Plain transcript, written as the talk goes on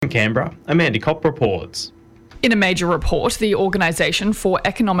Canberra, Amanda Kopp reports. In a major report, the Organisation for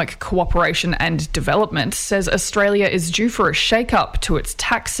Economic Cooperation and Development says Australia is due for a shake-up to its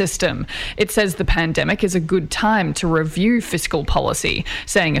tax system. It says the pandemic is a good time to review fiscal policy,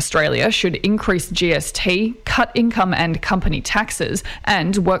 saying Australia should increase GST, cut income and company taxes,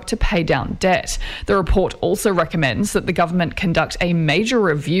 and work to pay down debt. The report also recommends that the government conduct a major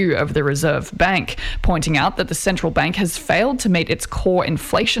review of the Reserve Bank, pointing out that the central bank has failed to meet its core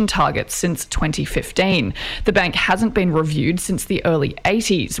inflation targets since 2015. The bank hasn't been reviewed since the early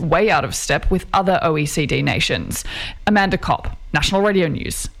 80s, way out of step with other OECD nations. Amanda Kopp, National Radio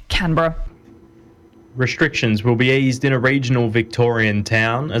News, Canberra. Restrictions will be eased in a regional Victorian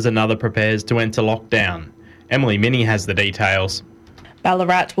town as another prepares to enter lockdown. Emily Minnie has the details.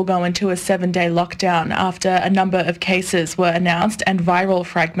 Ballarat will go into a 7-day lockdown after a number of cases were announced and viral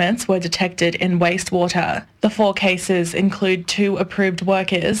fragments were detected in wastewater. The 4 cases include 2 approved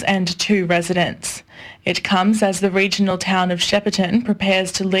workers and 2 residents. It comes as the regional town of Shepparton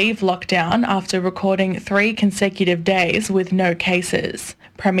prepares to leave lockdown after recording 3 consecutive days with no cases.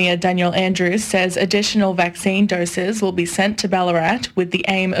 Premier Daniel Andrews says additional vaccine doses will be sent to Ballarat with the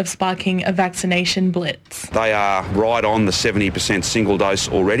aim of sparking a vaccination blitz. They are right on the 70% single dose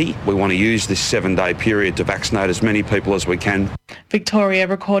already. We want to use this 7-day period to vaccinate as many people as we can. Victoria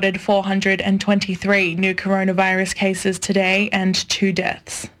recorded 423 new coronavirus cases today and 2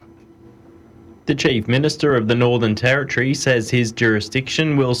 deaths. The Chief Minister of the Northern Territory says his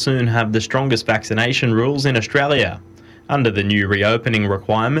jurisdiction will soon have the strongest vaccination rules in Australia. Under the new reopening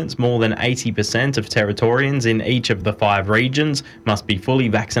requirements, more than 80% of Territorians in each of the 5 regions must be fully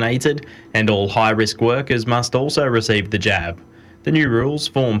vaccinated, and all high-risk workers must also receive the jab. The new rules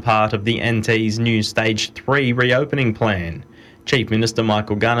form part of the NT's new Stage 3 reopening plan. Chief Minister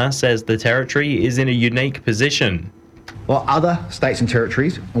Michael Gunner says the Territory is in a unique position. While other states and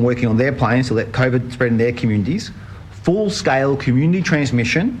territories are working on their plans to let COVID spread in their communities, full-scale community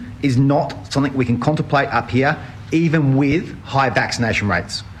transmission is not something we can contemplate up here, even with high vaccination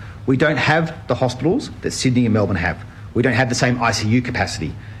rates. We don't have the hospitals that Sydney and Melbourne have. We don't have the same ICU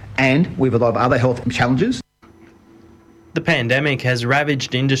capacity. And we have a lot of other health challenges. The pandemic has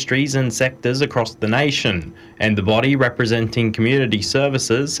ravaged industries and sectors across the nation, and the body representing community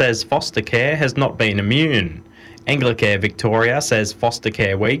services says foster care has not been immune. Anglicare Victoria says Foster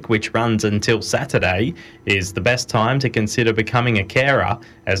Care Week, which runs until Saturday, is the best time to consider becoming a carer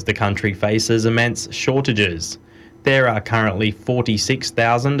as the country faces immense shortages. There are currently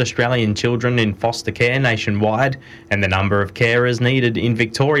 46,000 Australian children in foster care nationwide, and the number of carers needed in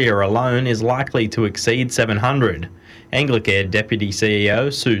Victoria alone is likely to exceed 700. Anglicare Deputy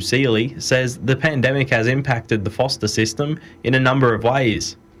CEO Sue Seeley says the pandemic has impacted the foster system in a number of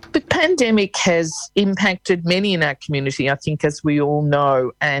ways. The pandemic has impacted many in our community, I think, as we all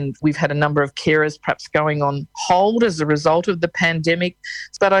know, and we've had a number of carers perhaps going on hold as a result of the pandemic.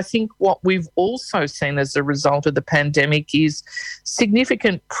 But I think what we've also seen as a result of the pandemic is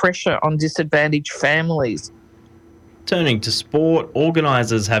significant pressure on disadvantaged families. Turning to sport,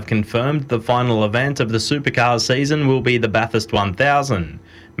 organisers have confirmed the final event of the supercars season will be the Bathurst 1000.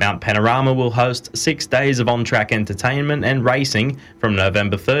 Mount Panorama will host 6 days of on-track entertainment and racing from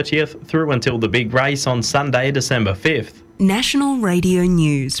November 30th through until the big race on Sunday, December 5th. National Radio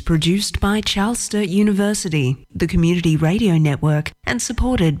News, produced by Charles Sturt University, the Community Radio Network, and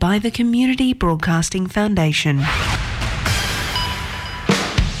supported by the Community Broadcasting Foundation.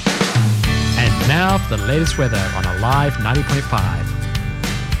 And now for the latest weather on Alive 90.5.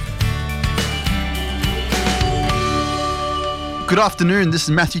 Good afternoon, this is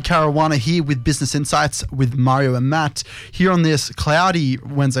Matthew Caruana here with Business Insights with Mario and Matt. Here on this cloudy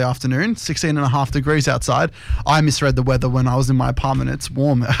Wednesday afternoon, 16.5 degrees outside. I misread the weather when I was in my apartment. It's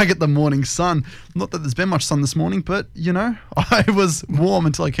warm. I get the morning sun. Not that there's been much sun this morning, but, you know, I was warm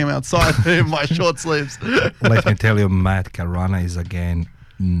until I came outside in my short sleeves. Let me tell you, Matt Caruana is again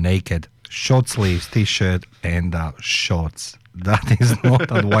naked. Short sleeves, t-shirt and shorts. That is not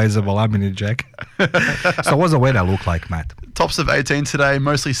advisable. I'm in a jacket. So what's the weather look like, Matt? Tops of 18 today,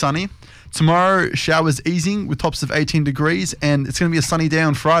 mostly sunny. Tomorrow, showers easing with tops of 18 degrees, and it's going to be a sunny day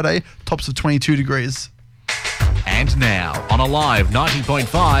on Friday, tops of 22 degrees. And now, on Alive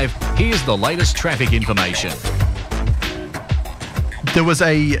 90.5, here's the latest traffic information. There was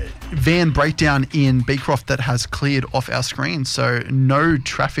a van breakdown in Beecroft that has cleared off our screen, so no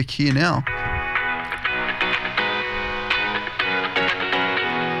traffic here now.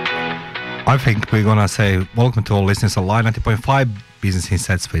 I think we're going to say welcome to all listeners on Live 90.5 Business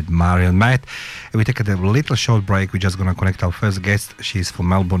Insights with Mario and Matt. We take a little short break. We're just going to connect our first guest. She's from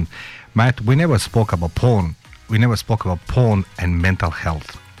Melbourne. Matt, we never spoke about porn. We never spoke about porn and mental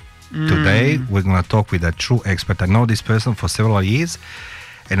health. Today, we're going to talk with a true expert. I know this person for several years,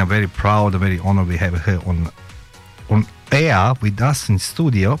 and I'm very proud and very honored we have her on air with us in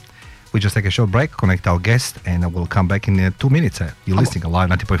studio. We just take a short break, connect our guest, and we'll come back in 2 minutes. You're listening to Alive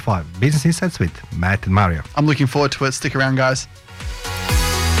 90.5 Business Insights with Matt and Mario. I'm looking forward to it. Stick around, guys.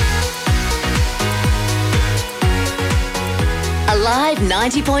 Alive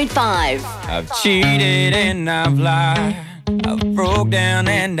 90.5. I've cheated and I've lied. I've broke down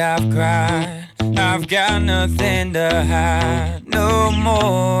and I've cried. I've got nothing to hide no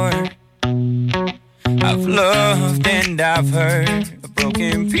more. I've loved and I've hurt. I've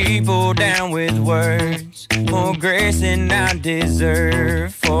broken people down with words. More grace than I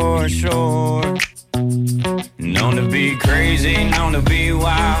deserve for sure. Known to be crazy, known to be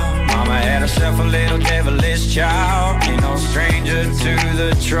wild. Mama had herself a little devilish child. Ain't no stranger to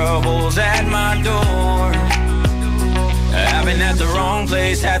the troubles at my door. I've been at the wrong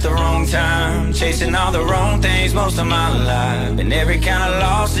place at the wrong time, chasing all the wrong things most of my life. Been every kind of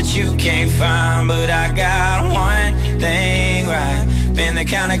loss that you can't find, but I got one thing right. Been the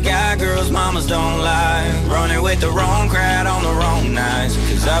kind of guy girls mamas don't like, running with the wrong crowd on the wrong nights.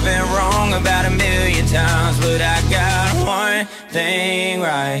 Cause I've been wrong about 1,000,000 times, but I got one thing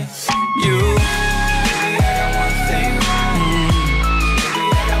right. You. I got one thing right.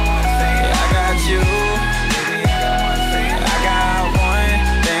 I got you.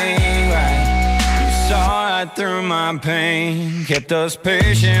 Through my pain, kept us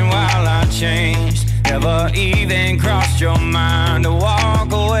patient while I changed. Never even crossed your mind to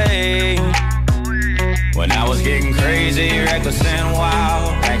walk away. When I was getting crazy, reckless and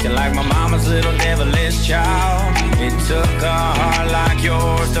wild, acting like my mama's little devilish child. It took a heart like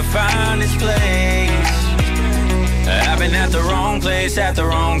yours to find its place. I've been at the wrong place at the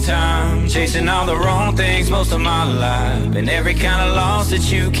wrong time, chasing all the wrong things most of my life. Been every kind of loss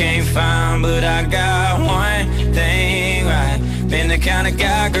that you can't find, but I got one thing right. Been the kind of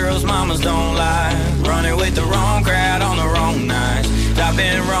guy girls mamas don't like, running with the wrong crowd on the wrong nights. I've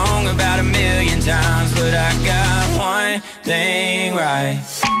been wrong about 1,000,000 times, but I got one thing right.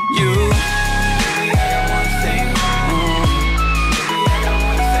 You. I got one thing right.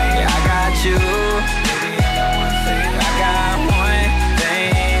 I got you.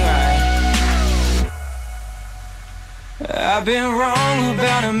 I've been wrong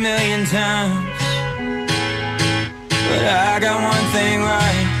about 1,000,000 times, but I got one thing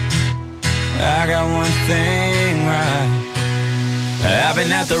right. I got one thing right. I've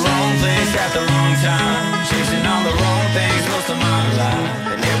been at the wrong place at the wrong time, chasing all the wrong things most of my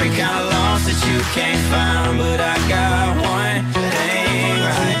life. And every kind of loss that you can't find, but I got one thing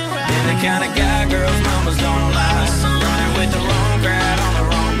right. Been the kind of guy girls mamas don't like, running with the wrong crowd on the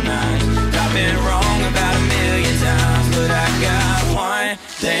wrong night. I've been wrong about 1,000,000 times, but I got one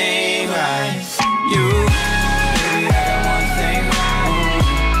thing right. You. Baby, I got one thing right.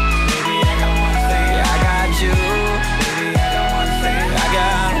 Baby, I got one thing. I got you. Baby, I got one thing. I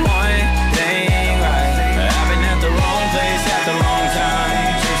got one thing right. I've been at the wrong place at the wrong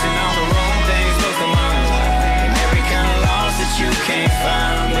time, chasing all the wrong things most of my life. And every kind of loss that you can't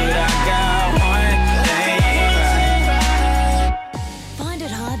find, but I got one thing right. Find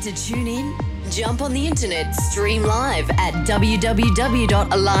it hard to tune in? Jump on the internet, stream live at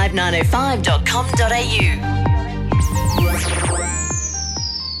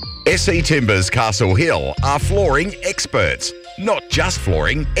www.alive905.com.au. SE Timbers Castle Hill are flooring experts. Not just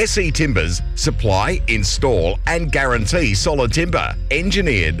flooring, SE Timbers supply, install and guarantee solid timber,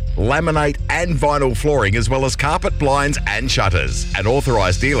 engineered, laminate and vinyl flooring, as well as carpet, blinds and shutters. An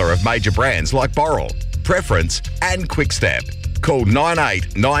authorised dealer of major brands like Boral, Preference and Quickstep. Call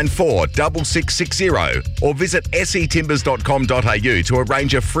 9894 6660 or visit setimbers.com.au to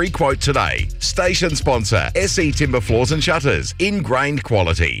arrange a free quote today. Station sponsor, SE Timber Floors and Shutters. Ingrained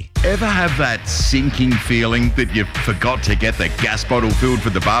quality. Ever have that sinking feeling that you forgot to get the gas bottle filled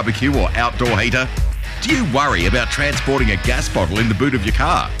for the barbecue or outdoor heater? Do you worry about transporting a gas bottle in the boot of your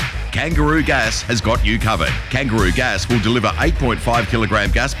car? Kangaroo Gas has got you covered. Kangaroo Gas will deliver 8.5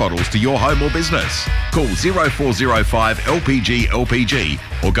 kilogram gas bottles to your home or business. Call 0405 LPG LPG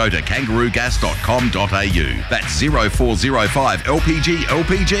or go to kangaroogas.com.au. That's 0405 LPG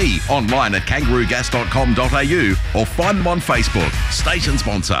LPG. Online at kangaroogas.com.au or find them on Facebook. Station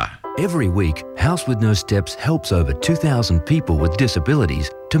sponsor. Every week, House with No Steps helps over 2,000 people with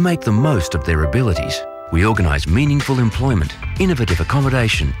disabilities to make the most of their abilities. We organise meaningful employment, innovative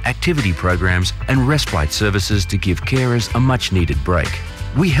accommodation, activity programs and respite services to give carers a much-needed break.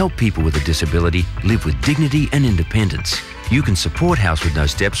 We help people with a disability live with dignity and independence. You can support House with No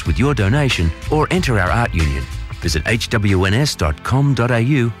Steps with your donation or enter our art union. Visit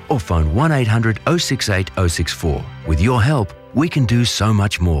hwns.com.au or phone 1800 068 064. With your help, we can do so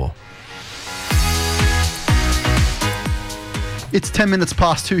much more. It's 10 minutes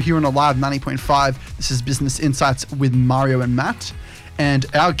past 2 here on Alive 90.5. This is Business Insights with Mario and Matt. And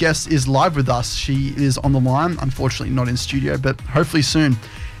our guest is live with us. She is on the line, unfortunately not in studio, but hopefully soon.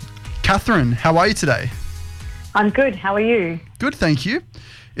 Catherine, how are you today? I'm good. How are you? Good, thank you.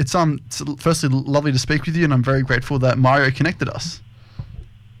 It's firstly lovely to speak with you, and I'm very grateful that Mario connected us.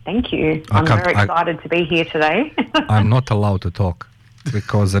 Thank you. I'm very excited to be here today. I'm not allowed to talk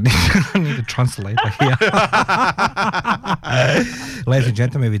because I need a translator here. Ladies and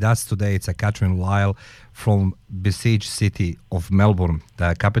gentlemen, with us today it's Catherine Lyell from besieged city of Melbourne,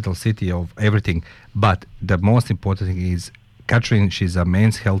 the capital city of everything. But the most important thing is Catherine, she's a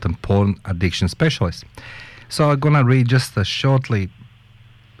men's health and porn addiction specialist. So I'm gonna read just shortly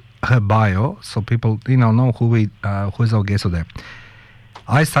her bio so people know who is our guest today.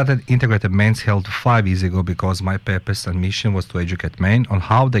 I started integrated men's health 5 years ago because my purpose and mission was to educate men on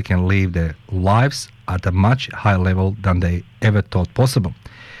how they can live their lives at a much higher level than they ever thought possible.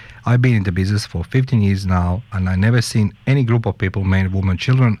 I've been in the business for 15 years now, and I never seen any group of people, men, women,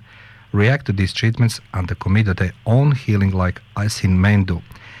 children, react to these treatments and commit to their own healing like I've seen men do.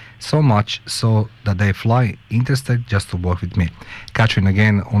 So much so that they fly interstate just to work with me. Catherine,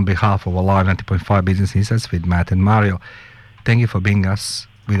 again, on behalf of Alive 90.5 Business Insights with Matt and Mario, thank you for being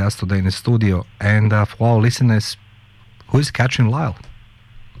with us today in the studio. And for our listeners, who is Catherine Lyell?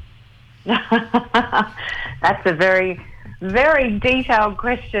 That's a very, very detailed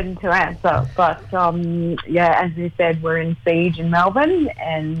question to answer. But, as you said, we're in siege in Melbourne,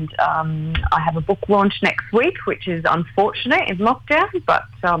 and I have a book launch next week, which is unfortunate in lockdown, but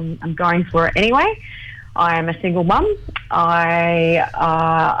I'm going for it anyway. I am a single mum. I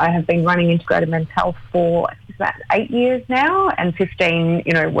have been running integrated men's health for about 8 years now, and 15,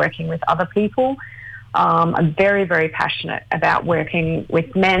 working with other people. I'm very, very passionate about working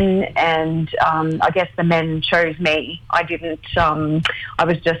with men, and I guess the men chose me. I didn't. I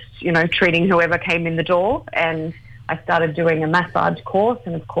was just, treating whoever came in the door, and I started doing a massage course,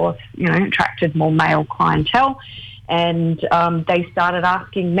 and of course, attracted more male clientele, and they started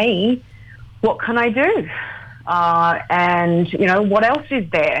asking me, what can I do? And, what else is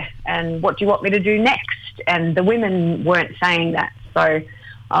there? And what do you want me to do next? And the women weren't saying that. So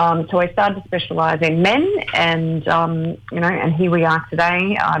I started to specialise in men, and, and here we are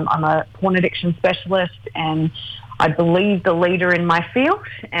today. I'm a porn addiction specialist, and I believe the leader in my field,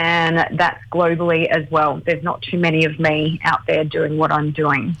 and that's globally as well. There's not too many of me out there doing what I'm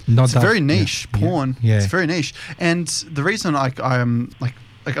doing. It's very niche, porn. Yeah. It's very niche. And the reason I'm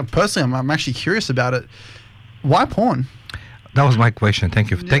personally, I'm actually curious about it. Why porn? That was my question. Thank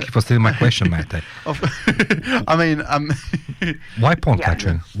you. Thank you for stealing my question, Matt. Why porn,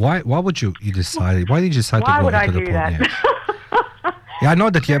 Catherine? Why would you decide? Why did you decide to go into the porn? Yeah, I know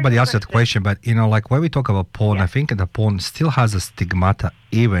that everybody asked that question, but when we talk about porn, I think the porn still has a stigmata.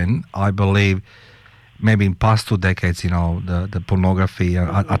 Even I believe, maybe in past 2 decades, the pornography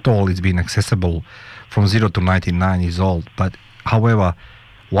at all is being accessible from 0 to 99 years old. But however,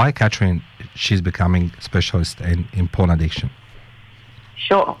 why Catherine? She's becoming specialist in porn addiction.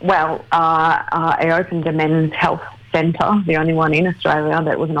 Sure. Well, I opened a men's health centre, the only one in Australia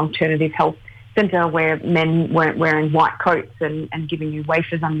that was an alternative health centre where men weren't wearing white coats and giving you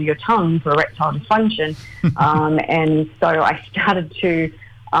wafers under your tongue for erectile dysfunction. And so I started to,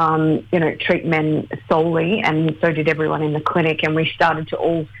 treat men solely, and so did everyone in the clinic, and we started to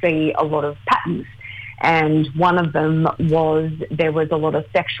all see a lot of patterns. And one of them was there was a lot of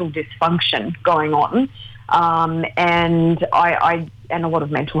sexual dysfunction going on, and and a lot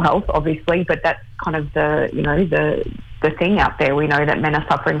of mental health, obviously. But that's kind of the thing out there. We know that men are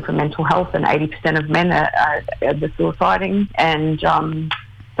suffering from mental health, and 80% of men are the suiciding, and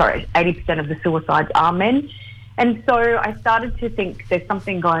 80% of the suicides are men. And so I started to think there's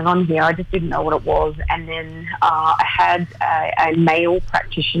something going on here. I just didn't know what it was. And then I had a male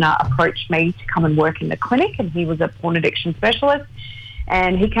practitioner approach me to come and work in the clinic, and he was a porn addiction specialist.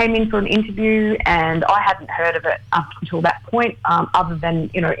 And he came in for an interview, and I hadn't heard of it up until that point, other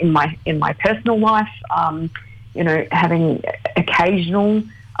than, in my personal life, having occasional,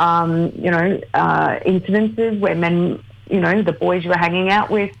 incidences where men, the boys you were hanging out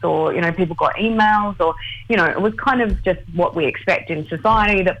with, or, people got emails, or, it was kind of just what we expect in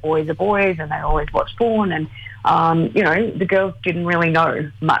society, that boys are boys and they always watch porn. And, the girls didn't really know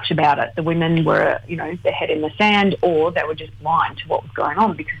much about it. The women were, their head in the sand, or they were just blind to what was going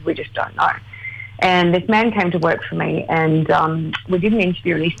on because we just don't know. And this man came to work for me, and we did an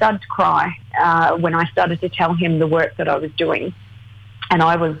interview, and he started to cry when I started to tell him the work that I was doing. And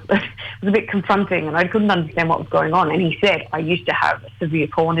it was a bit confronting, and I couldn't understand what was going on. And he said, I used to have a severe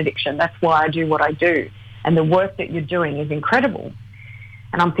porn addiction. That's why I do what I do. And the work that you're doing is incredible.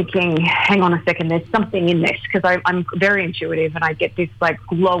 And I'm thinking, hang on a second, there's something in this, because I'm very intuitive, and I get this like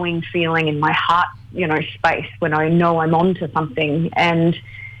glowing feeling in my heart, space when I know I'm onto something. And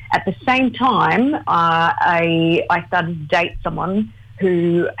at the same time, I started to date someone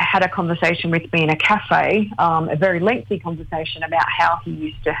who had a conversation with me in a cafe, a very lengthy conversation about how he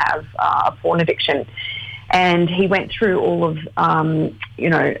used to have a porn addiction. And he went through all of,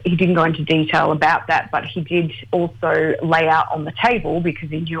 he didn't go into detail about that, but he did also lay out on the table, because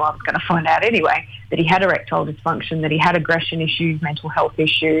he knew I was going to find out anyway, that he had erectile dysfunction, that he had aggression issues, mental health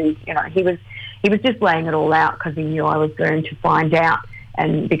issues. He was just laying it all out because he knew I was going to find out,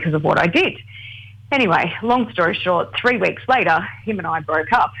 and because of what I did. Anyway, long story short, 3 weeks later, him and I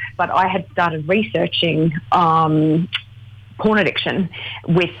broke up, but I had started researching porn addiction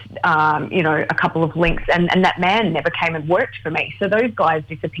with, a couple of links, and that man never came and worked for me. So those guys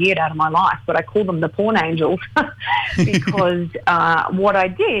disappeared out of my life, but I call them the porn angels because what I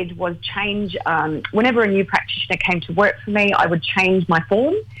did was change, whenever a new practitioner came to work for me, I would change my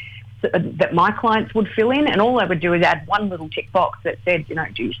form that my clients would fill in, and all I would do is add one little tick box that said,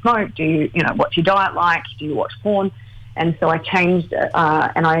 do you smoke? Do you, what's your diet like? Do you watch porn? And so I changed,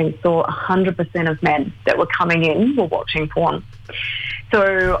 and I saw 100% of men that were coming in were watching porn.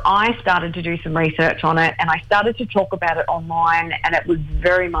 So I started to do some research on it, and I started to talk about it online, and it was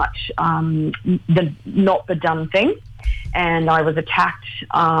very much not the done thing. And I was attacked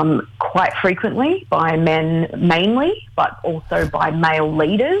quite frequently by men mainly, but also by male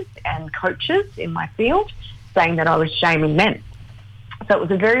leaders and coaches in my field, saying that I was shaming men. So it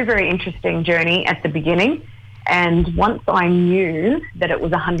was a very, very interesting journey at the beginning. And once I knew that it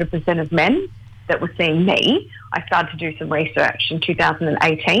was 100% of men that were seeing me, I started to do some research in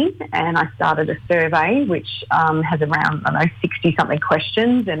 2018, and I started a survey which has around, 60-something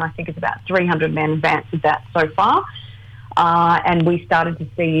questions, and I think it's about 300 men have answered that so far. And we started to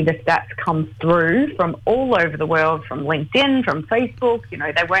see the stats come through from all over the world, from LinkedIn, from Facebook.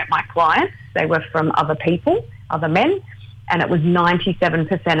 They weren't my clients. They were from other people, other men. And it was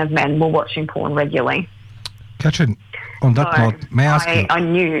 97% of men were watching porn regularly. Catherine, on that note, may I ask you? I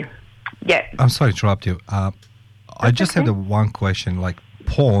knew. Yeah. I'm sorry to interrupt you. I just had one question. Like,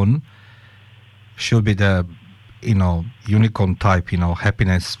 porn should be the unicorn type,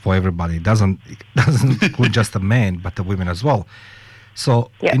 happiness for everybody. It doesn't include just the men, but the women as well. So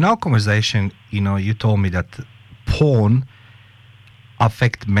in our conversation, you told me that porn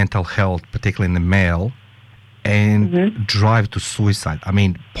affect mental health, particularly in the male, and drive to suicide. I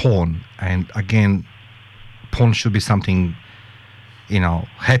mean, porn. And again, porn should be something,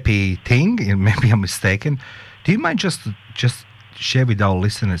 happy thing, and maybe I'm mistaken. Do you mind just share with our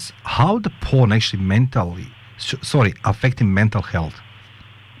listeners how the porn actually affecting mental health?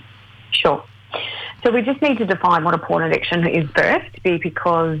 Sure. So we just need to define what a porn addiction is first,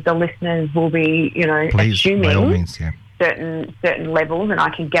 because the listeners will be, Please, assuming by all means, certain levels, and I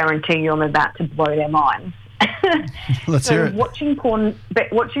can guarantee you I'm about to blow their minds. Let's hear it. Watching porn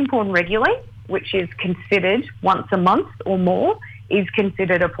regularly, which is considered once a month or more, is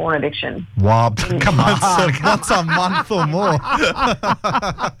considered a porn addiction. Wow, come on, that's a month or more.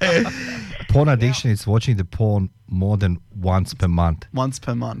 Porn addiction is watching the porn more than once per month. Once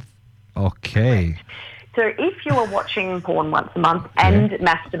per month. Okay. So if you are watching porn once a month and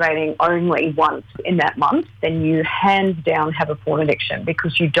masturbating only once in that month, then you hands down have a porn addiction,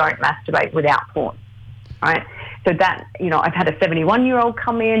 because you don't masturbate without porn, right? So that, I've had a 71-year-old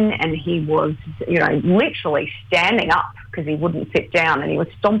come in, and he was, literally standing up because he wouldn't sit down, and he was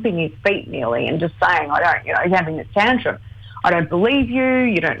stomping his feet nearly and just saying, he's having this tantrum. I don't believe you.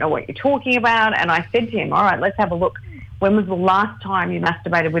 You don't know what you're talking about. And I said to him, all right, let's have a look. When was the last time you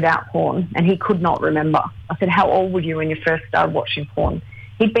masturbated without porn? And he could not remember. I said, how old were you when you first started watching porn?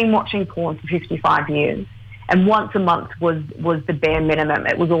 He'd been watching porn for 55 years. And once a month was the bare minimum.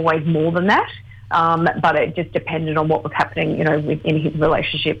 It was always more than that. But it just depended on what was happening, in his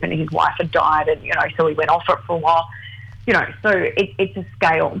relationship, and his wife had died, and, so he went off it for a while. So it's a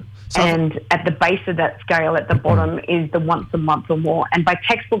scale. And at the base of that scale, at the bottom, is the once a month or more. And by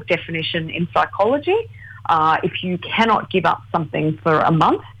textbook definition in psychology, if you cannot give up something for a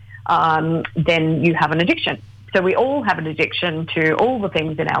month, then you have an addiction. So we all have an addiction to all the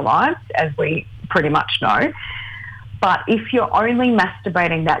things in our lives, as we pretty much know. But if you're only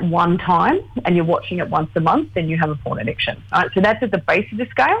masturbating that one time and you're watching it once a month, then you have a porn addiction. All right, so that's at the base of the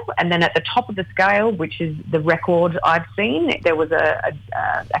scale. And then at the top of the scale, which is the record I've seen, there was a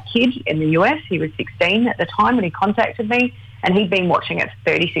kid in the US. He was 16 at the time when he contacted me, and he'd been watching it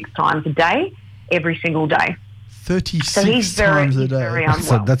 36 times a day, every single day. 36 so he's times a day. Very unwell.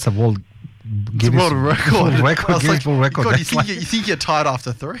 So that's a world. It's a world record. Guinness World Record. God, you think you're tired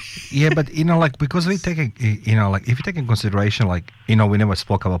after 3? Yeah, but because we take if you take in consideration, we never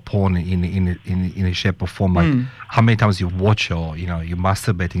spoke about porn in a shape or form, how many times you watch or you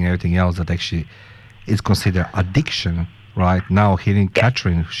masturbating and everything else that actually is considered addiction, right? Now hearing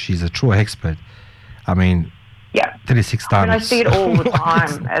Catherine, she's a true expert. I mean, 36 times. I see it all the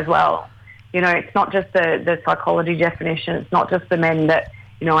time as well. It's not just the psychology definition. It's not just the men that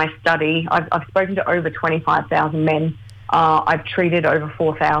I study. I've spoken to over 25,000 men. I've treated over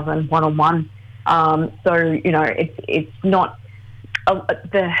 4,000 one-on-one. So it's not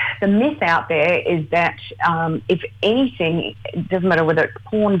the myth out there is that if anything, it doesn't matter whether it's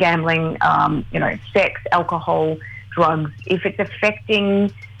porn, gambling, sex, alcohol, drugs. If it's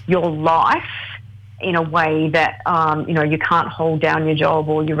affecting your life in a way that you can't hold down your job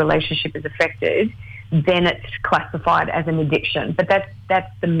or your relationship is affected, then it's classified as an addiction. But that's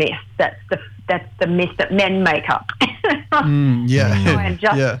the myth. That's the myth that men make up. And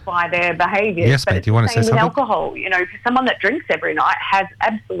justify their behaviours. Yes, but mate, it's you want to the say same with something? alcohol. For someone that drinks every night has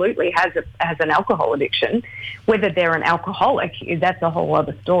an alcohol addiction. Whether they're an alcoholic, that's a whole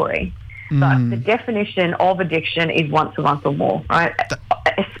other story. But the definition of addiction is once a month or more, right?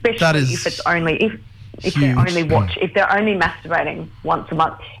 Especially if it's only if they're only masturbating once a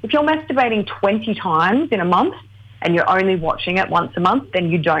month. If you're masturbating 20 times in a month and you're only watching it once a month,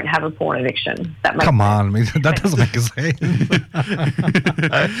 then you don't have a porn addiction. That makes Come on, that doesn't make sense.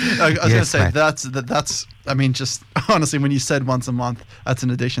 I was going to say that's. I mean, just honestly, when you said once a month, that's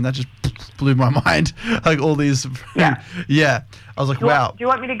an addiction. That just blew my mind. All these. Yeah. I was like, wow. Do you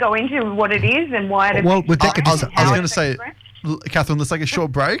want me to go into what it is and why it? Well, we'll take I was going to say, Catherine, let's take a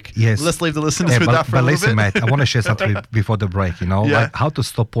short break. Yes. Let's leave the listeners with that for a little listen, bit. mate, I want to share something before the break, like how to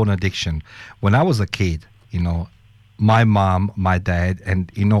stop porn addiction. When I was a kid, my mom, my dad,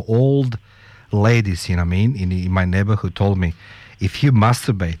 and, old ladies, in my neighborhood told me, if you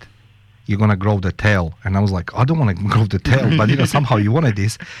masturbate, you're going to grow the tail. And I was like, I don't want to grow the tail, but, somehow you wanted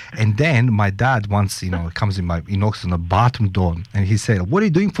this. And then my dad once, he knocks on the bathroom door and he said, what are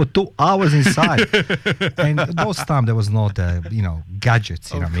you doing for 2 hours inside? And those times there was not,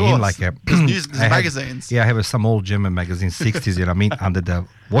 gadgets, like there's magazines. I have some old German magazine, 60s, under the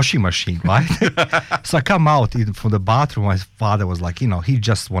washing machine, right? So I come out from the bathroom. My father was like, he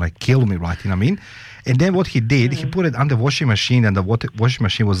just want to kill me, right? And then what he did, he put it under the washing machine, and the washing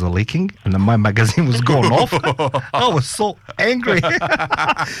machine was leaking, and my magazine was going off. I was so angry.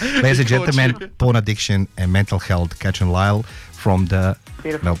 Ladies and gentlemen, porn addiction and mental health, Catherine Lyell from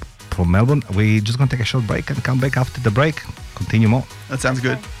Melbourne. We're just going to take a short break and come back after the break. Continue more. That sounds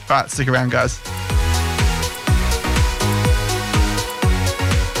good. All right, stick around, guys.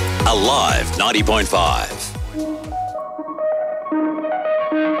 Alive 90.5.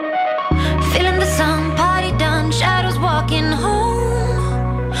 Feeling the sun, party done, shadows walking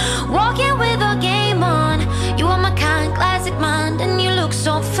home. Walking with a game on. You are my kind, classic mind, and you look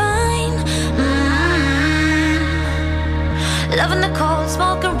so fine. Loving the cold,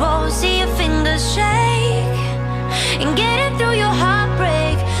 smoke and roll, see your fingers shake. And getting through your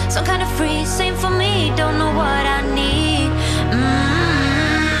heartbreak. Some kind of free, same for me, don't know what I need.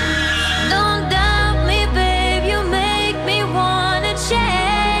 Don't doubt me, babe, you make me wanna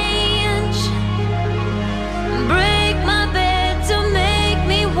change. Break my bed to make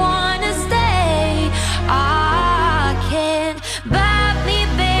me wanna stay. I can't bite me,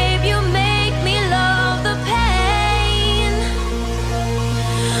 babe, you make me love the pain.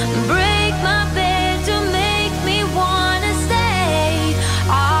 Break my bed to make me wanna stay.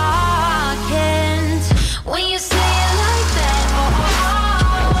 I can't. When you say it like that,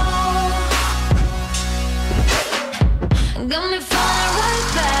 got me falling right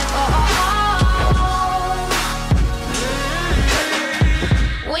back.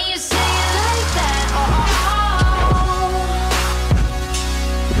 When you say it like that,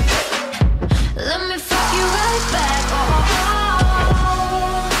 let me fuck you right back.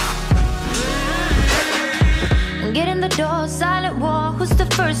 Get in the door, silent war. Who's the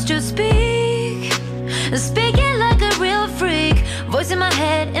first to speak? Speaking like a real freak. Voice in my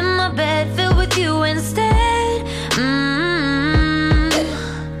head, in my bed, filled with you instead.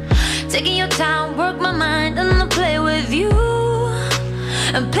 Taking your time, work my mind, and I'll play with you.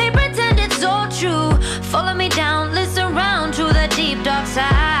 And play pretend it's all true. Follow me down, listen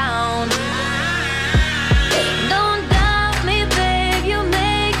town. Don't doubt me, babe, you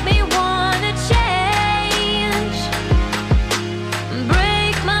make me wanna change.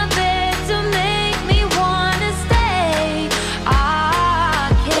 Break my bed to make me wanna stay.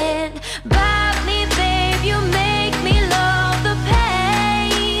 I can't bite me, babe, you make me love the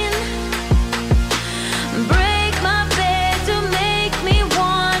pain. Break my bed to make me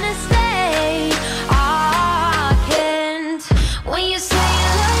wanna stay. I can't. When you say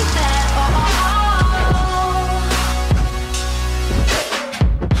it like that,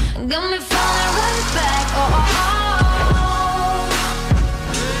 got me falling right back,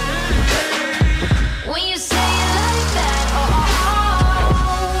 when you say it like that,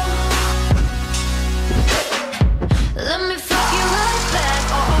 let me fuck you right back,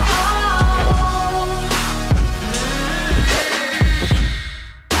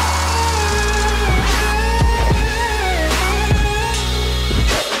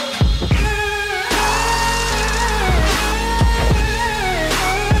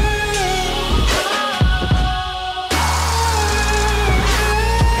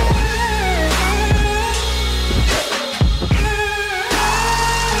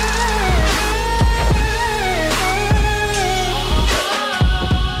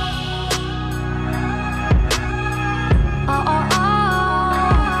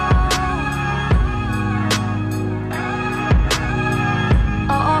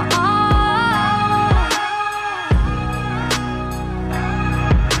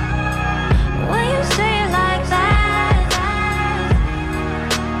 when you say it like that,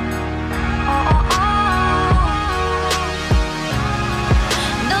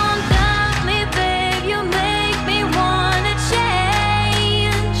 don't doubt me, babe, you make me wanna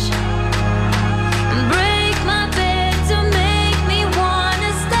change. Break my bed to make me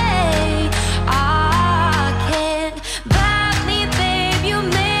wanna stay. I can't bite me, babe, you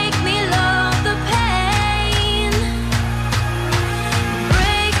make me love the pain.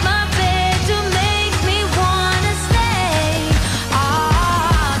 Break my bed to make me wanna stay.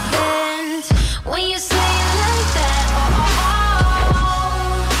 I can't. When you say it like that,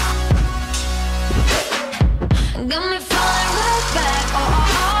 got me falling right back,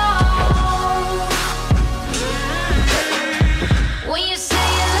 when you say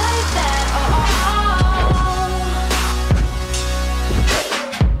it like that,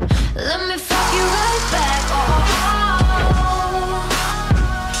 let me fuck you right back,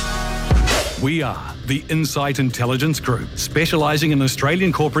 We are the Insight Intelligence Group, specialising in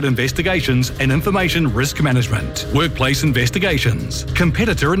Australian corporate investigations and information risk management, workplace investigations,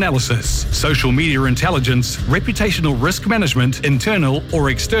 competitor analysis, social media intelligence, reputational risk management, internal or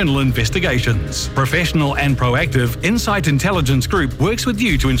external investigations. Professional and proactive, Insight Intelligence Group works with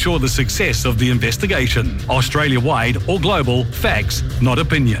you to ensure the success of the investigation. Australia-wide or global, facts, not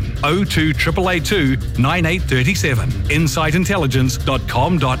opinion. 02 882 9837.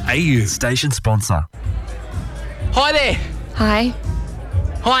 insightintelligence.com.au. Station sponsor. Hi there. Hi,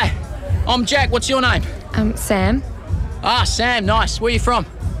 Hi. I'm Jack. What's your name? Sam. Ah, Sam. Nice. Where are you from?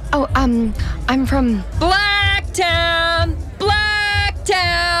 Oh, I'm from Blacktown.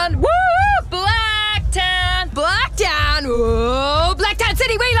 Blacktown. Woo! Blacktown. Blacktown. Woo! Blacktown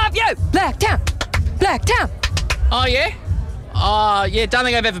City, we love you. Blacktown. Blacktown. Oh, yeah? Oh, yeah. Don't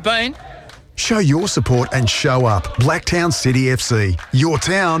think I've ever been. Show your support and show up. Blacktown City FC. Your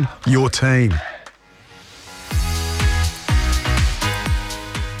town, your team.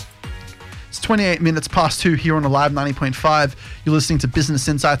 It's 28 minutes past 2 here on Alive 90.5. You're listening to Business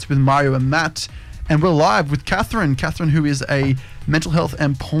Insights with Mario and Matt. And we're live with Catherine. Catherine, who is a mental health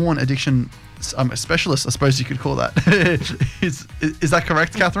and porn addiction specialist, I suppose you could call that. Is that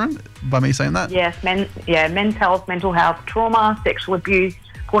correct, Catherine, by me saying that? Yes, men's health, mental health, trauma, sexual abuse,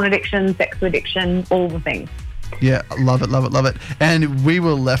 porn addiction, sex addiction, all the things. Yeah, love it, love it, love it. And we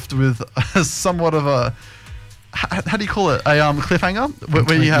were left with somewhat of a, how do you call it? A cliffhanger?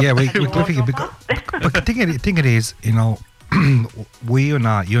 Where you have cliffhanger. But the thing it is, you know, you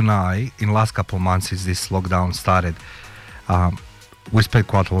and I, in the last couple of months since this lockdown started, we spent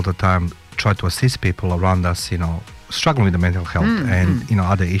quite a lot of time trying to assist people around us, you know, struggling with the mental health and, you know,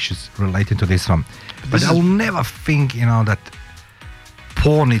 other issues relating to this one. But I'll never think, you know, that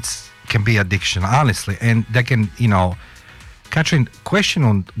porn can be addiction, honestly. And they can, you know, Catherine, question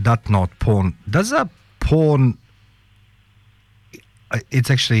on that note, porn. Does a porn, it's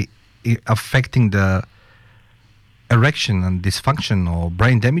actually affecting the erection and dysfunction or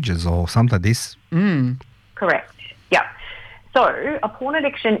brain damages or something like this? Correct. Yeah. So a porn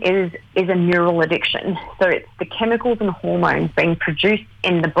addiction is a neural addiction. So it's the chemicals and hormones being produced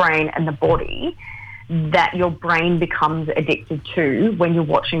in the brain and the body that your brain becomes addicted to when you're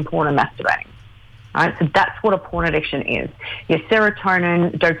watching porn and masturbating. Right? So that's what a porn addiction is. Your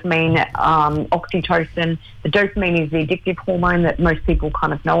serotonin, dopamine, oxytocin. The dopamine is the addictive hormone that most people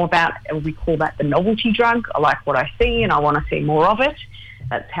kind of know about. We call that the novelty drug. I like what I see and I want to see more of it.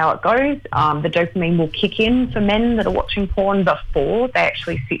 That's how it goes. The dopamine will kick in for men that are watching porn before they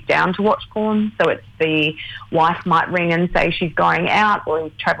actually sit down to watch porn. So it's the wife might ring and say she's going out, or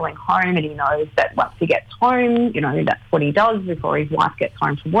he's travelling home and he knows that once he gets home, that's what he does before his wife gets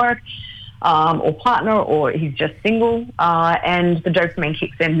home from work. Or partner, or he's just single, and the dopamine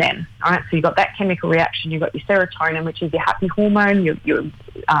kicks in then. All right, so you've got that chemical reaction. You've got your serotonin, which is your happy hormone, your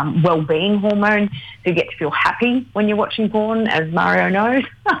well-being hormone. So you get to feel happy when you're watching porn, as Mario knows.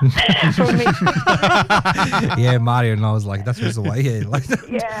 Yeah, Mario knows. That's the reason why.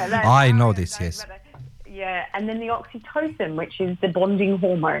 Yeah, I know this. Yes. Yeah, and then the oxytocin, which is the bonding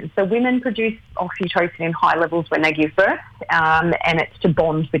hormone. So women produce oxytocin in high levels when they give birth, and it's to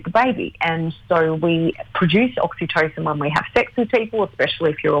bond with the baby. And so we produce oxytocin when we have sex with people,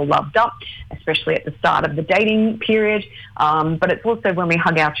 especially if you're all loved up, especially at the start of the dating period. But it's also when we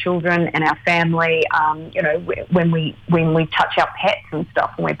hug our children and our family, when we touch our pets and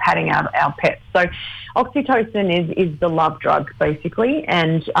stuff, when we're patting our pets. So oxytocin is the love drug, basically.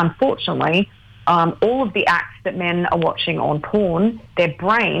 And unfortunately, all of the acts that men are watching on porn, their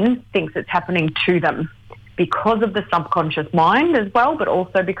brain thinks it's happening to them because of the subconscious mind as well, but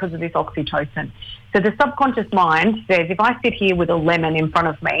also because of this oxytocin. So the subconscious mind says, if I sit here with a lemon in front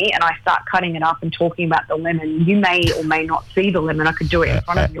of me and I start cutting it up and talking about the lemon, you may or may not see the lemon. I could do it in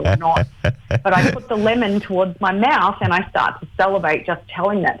front of you or not. But I put the lemon towards my mouth and I start to salivate just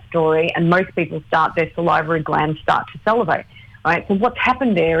telling that story, and most people their salivary glands start to salivate. Right, so what's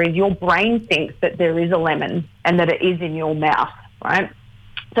happened there is your brain thinks that there is a lemon and that it is in your mouth, right?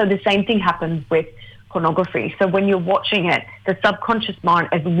 So the same thing happens with pornography. So when you're watching it, the subconscious mind,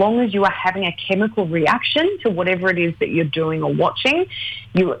 as long as you are having a chemical reaction to whatever it is that you're doing or watching,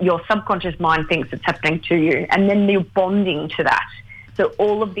 your subconscious mind thinks it's happening to you, and then you're bonding to that. So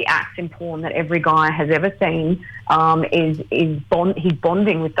all of the acts in porn that every guy has ever seen he's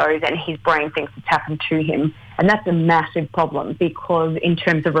bonding with those, and his brain thinks it's happened to him. And that's a massive problem, because in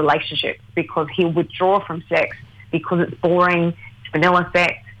terms of relationships, because he'll withdraw from sex because it's boring, it's vanilla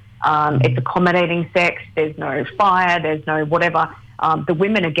sex, it's accommodating sex, there's no fire, there's no whatever. The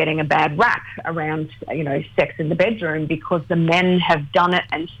women are getting a bad rap around, sex in the bedroom because the men have done it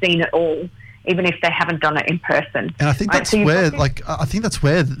and seen it all, even if they haven't done it in person. And I think that's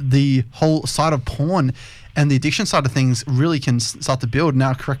where the whole side of porn and the addiction side of things really can start to build.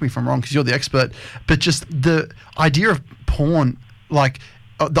 Now, correct me if I'm wrong, because you're the expert, but just the idea of porn,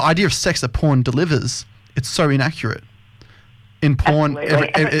 the idea of sex that porn delivers, it's so inaccurate. In porn,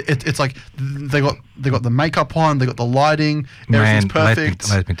 it's like they got the makeup on, they got the lighting, everything's perfect.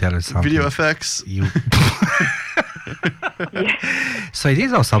 Let me tell you something. Video effects. So it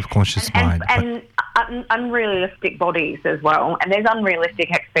is our subconscious mind. And unrealistic bodies as well. And there's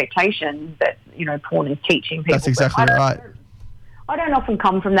unrealistic expectations that, porn is teaching people. That's exactly right. I don't often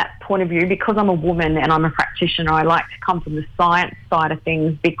come from that point of view because I'm a woman and I'm a practitioner. I like to come from the science side of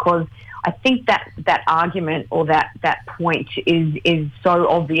things, because I think that argument or that point is so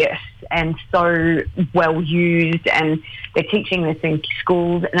obvious and so well used, and they're teaching this in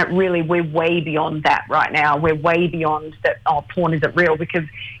schools, and we're way beyond that right now. We're way beyond that, porn isn't real, because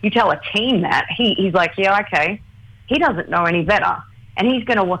you tell a teen that, he's like, yeah, okay, he doesn't know any better, and he's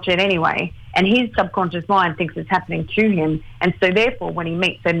going to watch it anyway, and his subconscious mind thinks it's happening to him, and so therefore when he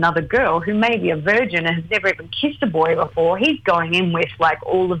meets another girl who may be a virgin and has never even kissed a boy before, he's going in with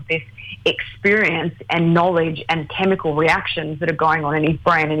all of this experience and knowledge and chemical reactions that are going on in his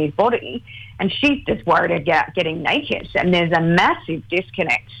brain and his body, and she's just worried about getting naked, and there's a massive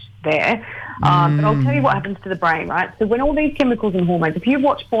disconnect there. But I'll tell you what happens to the brain, right? So when all these chemicals and hormones, if you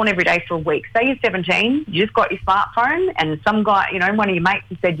watch porn every day for a week, say you're 17, you just got your smartphone, and some guy, one of your mates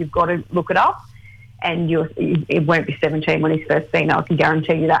has said you've got to look it up, and it won't be 17 when he's first seen it, I can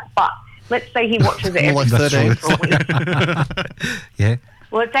guarantee you that. But let's say he watches it every day for a week. Yeah.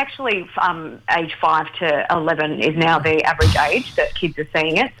 Well, it's actually age 5 to 11 is now the average age that kids are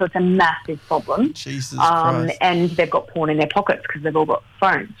seeing it, so it's a massive problem. Jesus Christ. And they've got porn in their pockets because they've all got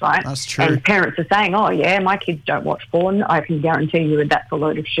phones, right? That's true. And parents are saying, oh, yeah, my kids don't watch porn. I can guarantee you that's a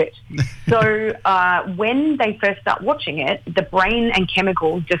load of shit. So when they first start watching it, the brain and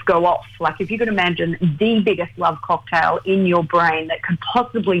chemicals just go off. Like, if you could imagine the biggest love cocktail in your brain that could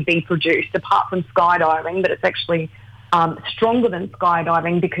possibly be produced, apart from skydiving, but it's actually stronger than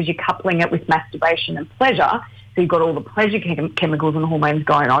skydiving because you're coupling it with masturbation and pleasure. So you've got all the pleasure chemicals and hormones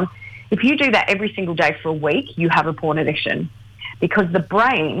going on. If you do that every single day for a week, you have a porn addiction, because the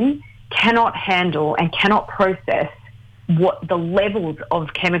brain cannot handle and cannot process what the levels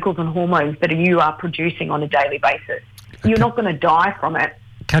of chemicals and hormones that you are producing on a daily basis. You're not going to die from it,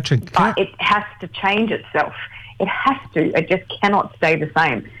 Catherine, but it has to change itself. It has to. It just cannot stay the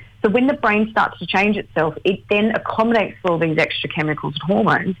same. So when the brain starts to change itself, it then accommodates for all these extra chemicals and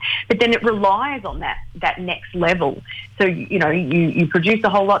hormones, but then it relies on that next level. So, you produce a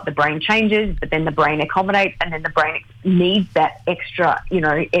whole lot, the brain changes, but then the brain accommodates, and then the brain needs that extra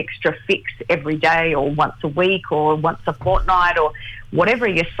fix every day or once a week or once a fortnight or whatever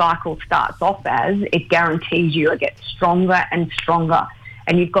your cycle starts off as. It guarantees you it gets stronger and stronger.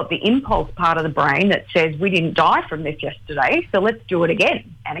 And you've got the impulse part of the brain that says, we didn't die from this yesterday, so let's do it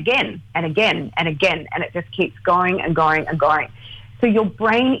again and again and again and again. And it just keeps going and going and going. So your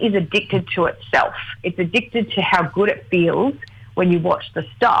brain is addicted to itself. It's addicted to how good it feels when you watch the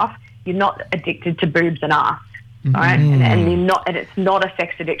stuff. You're not addicted to boobs and ass, right? And it's not a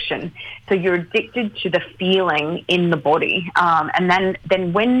sex addiction. So you're addicted to the feeling in the body. And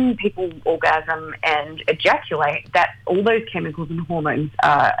then when people orgasm and ejaculate, that all those chemicals and hormones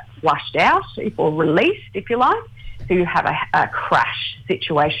are flushed out or released, if you like. So you have a crash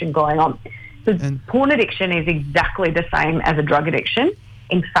situation going on. So porn addiction is exactly the same as a drug addiction.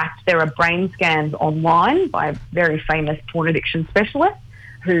 In fact, there are brain scans online by very famous porn addiction specialists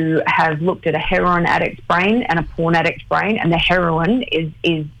who have looked at a heroin addict's brain and a porn addict's brain, and the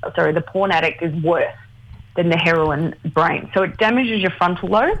porn addict is worse than the heroin brain. So it damages your frontal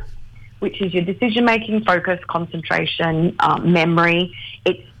lobe, which is your decision-making, focus, concentration, memory.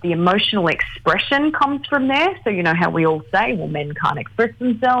 It's the emotional expression comes from there. So you know how we all say, well, men can't express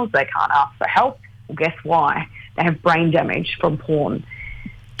themselves, they can't ask for help. Well, guess why? They have brain damage from porn.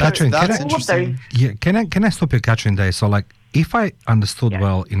 Catherine, can I stop you, Catherine, there? So, if I understood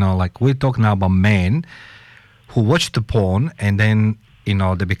well, we're talking now about men who watch the porn and then,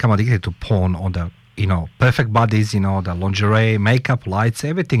 they become addicted to porn on the, perfect bodies, the lingerie, makeup, lights,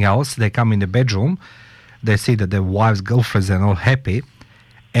 everything else. They come in the bedroom, they see that their wives, girlfriends are all happy,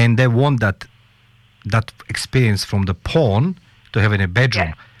 and they want that experience from the porn to have in a bedroom.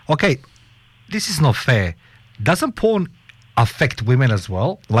 Yeah. Okay, this is not fair. Doesn't porn affect women as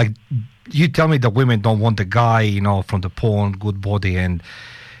well? You tell me that women don't want the guy, from the porn, good body, and,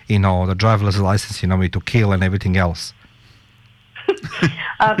 the driver's license, to kill and everything else.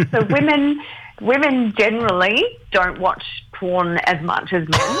 So women generally don't watch porn as much as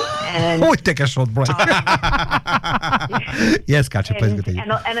men. And take a short break. Yes, Katya, please continue.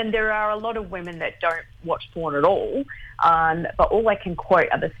 And there are a lot of women that don't watch porn at all, but all I can quote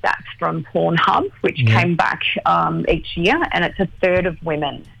are the stats from Pornhub, which came back each year, and it's a third of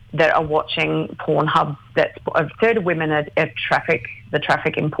women that are watching Pornhub. That's a third of women are the traffic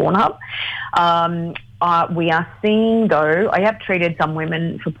in Pornhub. We are seeing, though, I have treated some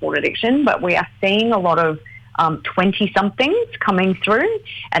women for porn addiction, but we are seeing a lot of 20-somethings coming through,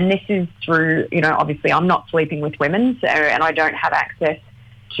 and this is through, obviously I'm not sleeping with women, and I don't have access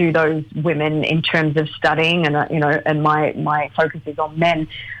to those women in terms of studying, and and my focus is on men.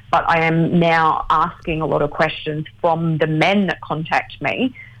 But I am now asking a lot of questions from the men that contact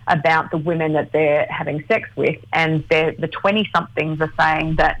me about the women that they're having sex with, and the 20-somethings are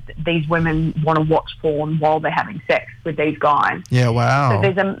saying that these women want to watch porn while they're having sex with these guys. Yeah, wow. So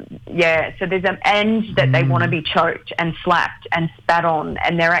there's and that they want to be choked and slapped and spat on,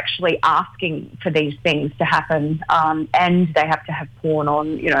 and they're actually asking for these things to happen, and they have to have porn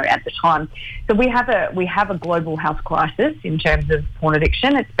on, at the time. So we have a global health crisis in terms of porn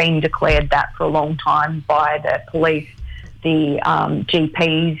addiction. It's been declared that for a long time by the police, the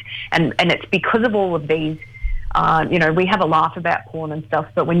GPs, and it's because of all of these. We have a laugh about porn and stuff,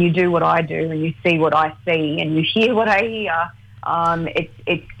 but when you do what I do and you see what I see and you hear what I hear,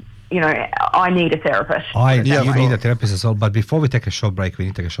 it's I need a therapist. You need a therapist as well. But before we take a short break,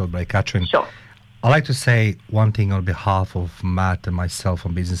 Catherine. Sure. I'd like to say one thing on behalf of Matt and myself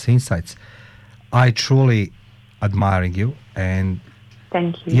on Business Insights. I truly admiring you, and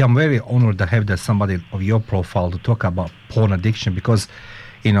thank you. Yeah, I'm very honored to have somebody of your profile to talk about porn addiction, because,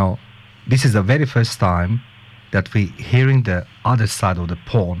 this is the very first time that we hearing the other side of the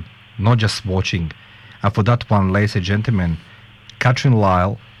porn, not just watching. And for that one, ladies and gentlemen, Catherine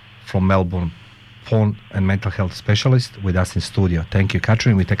Lyell from Melbourne, porn and mental health specialist with us in studio. Thank you,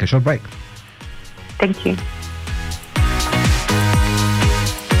 Catherine. We take a short break. Thank you.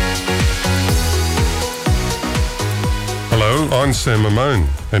 Hello, I'm Sam Mamone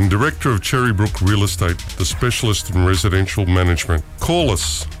and Director of Cherrybrook Real Estate, the specialist in residential management. Call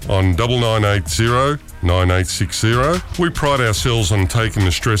us on 9980 9860. We pride ourselves on taking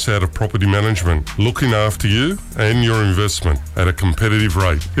the stress out of property management, looking after you and your investment at a competitive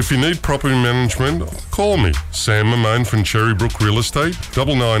rate. If you need property management, call me, Sam Mamone from Cherrybrook Real Estate,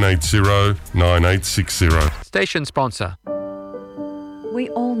 9980 9860. Station sponsor. We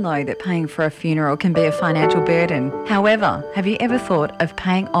all know that paying for a funeral can be a financial burden. However, have you ever thought of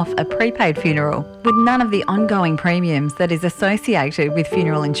paying off a prepaid funeral? With none of the ongoing premiums that is associated with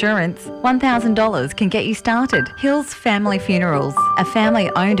funeral insurance, $1,000 can get you started. Hills Family Funerals, a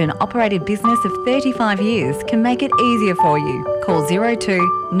family-owned and operated business of 35 years, can make it easier for you. Call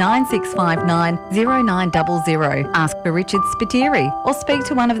 02 9659 0900. Ask for Richard Spiteri or speak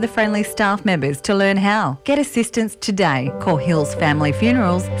to one of the friendly staff members to learn how. Get assistance today. Call Hills Family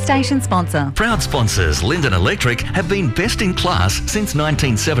Funerals, station sponsor. Proud sponsors Linden Electric have been best in class since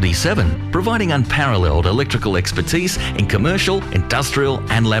 1977, providing unparalleled electrical expertise in commercial, industrial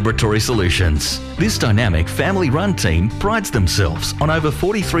and laboratory solutions. This dynamic family-run team prides themselves on over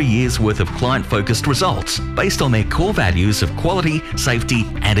 43 years' worth of client-focused results based on their core values of quality, safety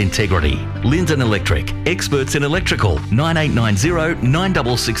and integrity. Linden Electric, experts in electrical, 9890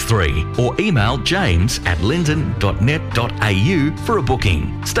 9663 or email james@linden.net.au for a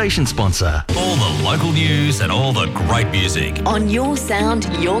booking. Station sponsor. All the local news and all the great music. On your sound,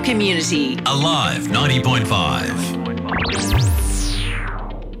 your community. Alive 90.5.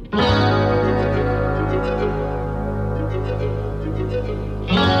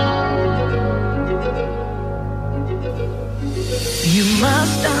 You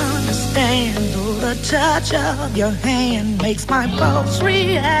must understand, though the touch of your hand makes my pulse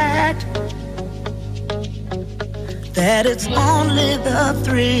react, that it's only the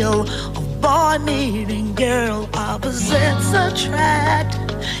thrill of boy meeting girl, opposites attract.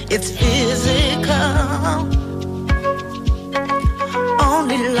 It's physical,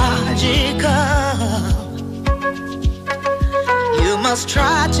 only logical. You must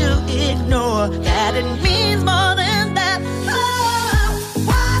try to ignore that it means more than that. Oh,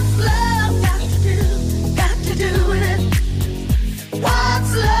 what's love got to do with it?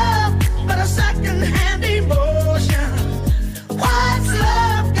 What's love but a second-hand emotion? What's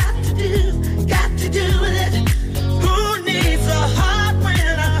love got to do with it? Who needs a heart when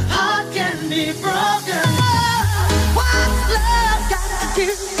a heart can be broken? What's love got to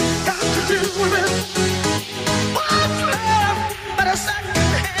do with it? What's love but a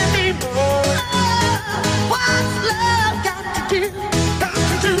second-hand emotion? What's love got to do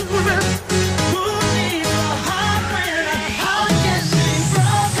with it? Who needs a heart when a heart can be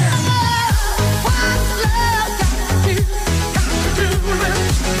broken? What's love got to do with it?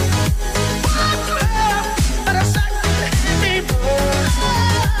 What's love but a second-hand emotion?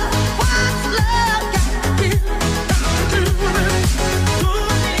 What's love got to do with it? Who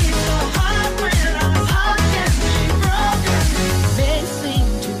needs a heart when a heart can be broken? May seem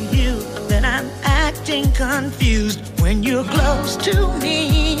to you that I'm acting confused when you're close to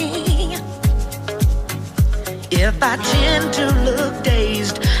me. If I tend to look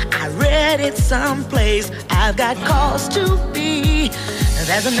dazed, I read it someplace. I've got cause to be.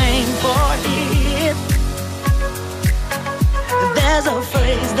 There's a name for it. There's a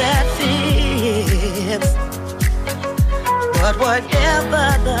phrase that fits. But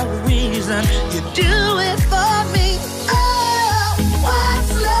whatever the reason, you do it for me. Oh,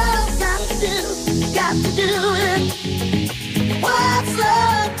 what's love got to do with it? What's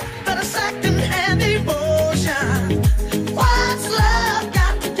love but a second-hand emotion? What's love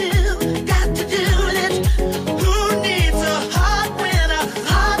got to do with it? Who needs a heart when a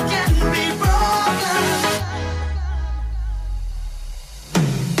heart can be broken?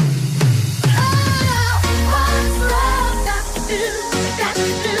 Oh, what's love got to do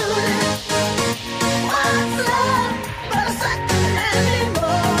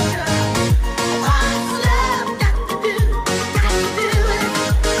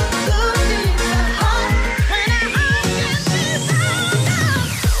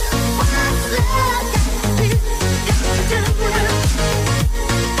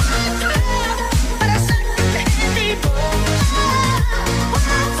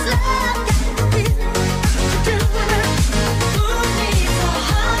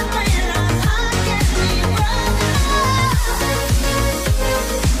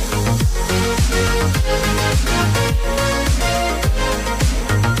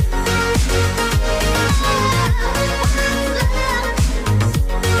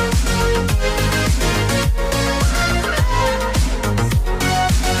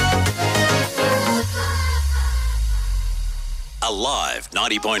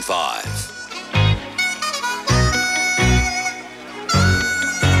 90.5.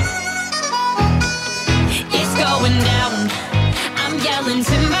 It's going down. I'm yelling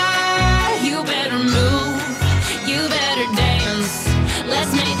timber. You better move. You better dance.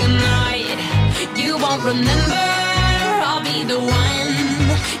 Let's make a night you won't remember. I'll be the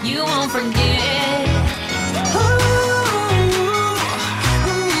one you won't forget.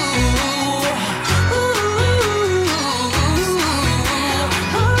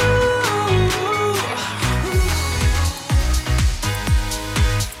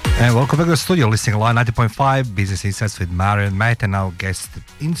 And welcome back to the studio, listening live 90.5 Business Insights with Mario and Matt, and our guest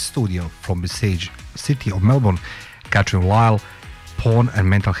in studio from the city of Melbourne, Catherine Lyell, porn and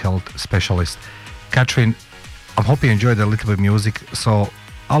mental health specialist. Catherine, I'm hoping you enjoyed a little bit of music, so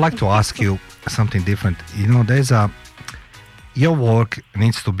I'd like to ask you something different. You know, your work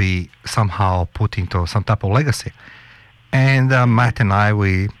needs to be somehow put into some type of legacy. And Matt and I,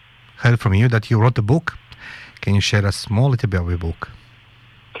 we heard from you that you wrote a book. Can you share a small little bit of your book?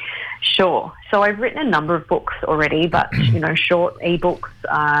 Sure. So I've written a number of books already, but, short ebooks.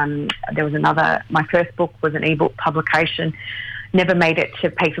 There was my first book was an ebook publication, never made it to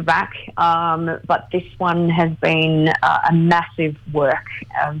paperback. But this one has been a massive work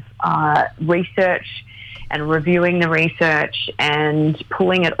of research and reviewing the research and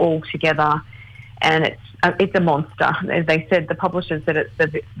pulling it all together. And it's a monster. As they said, the publishers said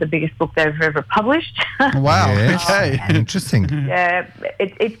it's the biggest book they've ever published. Wow. Yes. Okay. Interesting. Yeah,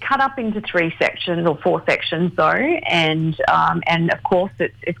 it's cut up into 3 sections or 4 sections though, and of course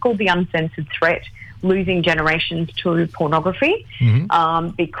it's called The Uncensored Threat: Losing Generations to Pornography,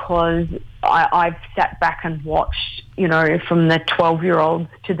 because I've sat back and watched, from the 12-year-olds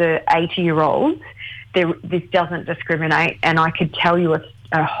to the 80-year-olds. This doesn't discriminate, and I could tell you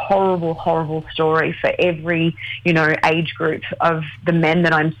a horrible, horrible story for every, age group of the men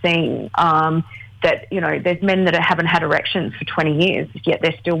that I'm seeing. That, there's men that haven't had erections for 20 years, yet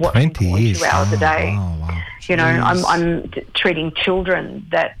they're still watching porn 2 hours a day. Wow. I'm treating children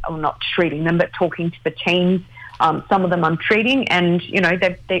not treating them, but talking to the teens. Some of them I'm treating, and,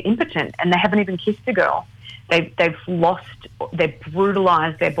 they're impotent and they haven't even kissed a girl. They've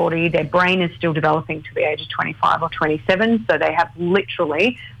brutalised their body. Their brain is still developing to the age of 25 or 27, so they have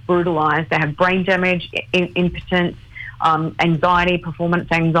literally brutalised. They have brain damage, impotence, anxiety,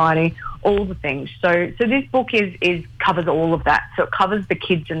 performance anxiety, all the things. So this book is covers all of that. So it covers the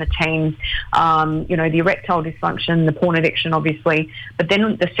kids and the teens, the erectile dysfunction, the porn addiction, obviously, but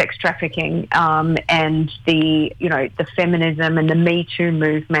then the sex trafficking, and the feminism and the Me Too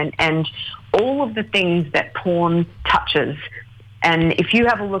movement and all of the things that porn touches. And if you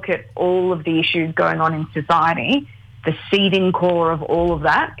have a look at all of the issues going on in society, the seeding core of all of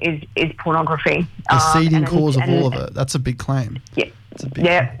that is pornography. The seeding cause of all of it. That's a big claim.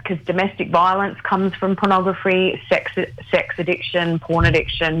 Yeah, because domestic violence comes from pornography, sex addiction, porn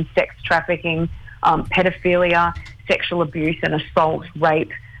addiction, sex trafficking, pedophilia, sexual abuse and assault,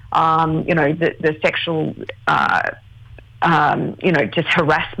 rape, the sexual... just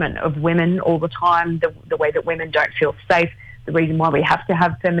harassment of women all the time, the way that women don't feel safe, the reason why we have to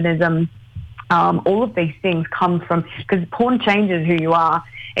have feminism. All of these things come from, because porn changes who you are.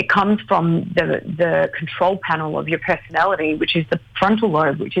 It comes from the control panel of your personality, which is the frontal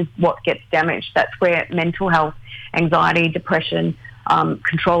lobe, which is what gets damaged. That's where mental health, anxiety, depression,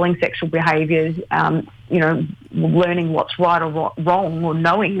 controlling sexual behaviours, learning what's right or wrong, or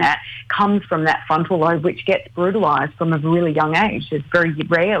knowing that comes from that frontal lobe, which gets brutalised from a really young age. It's very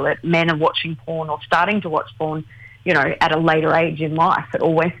rare that men are watching porn or starting to watch porn, at a later age in life. It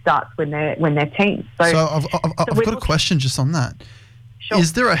always starts when they're teens. So I've got a question just on that. Sure.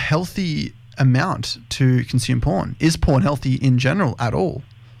 Is there a healthy amount to consume porn? Is porn healthy in general at all?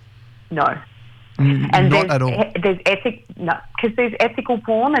 No. And not at all. Because there's ethical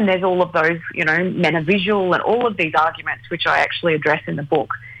porn, and there's all of those, men are visual, and all of these arguments, which I actually address in the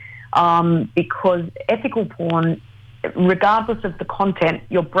book. Because ethical porn, regardless of the content,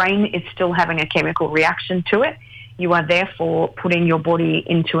 your brain is still having a chemical reaction to it. You are therefore putting your body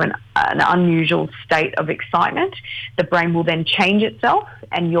into an unusual state of excitement. The brain will then change itself,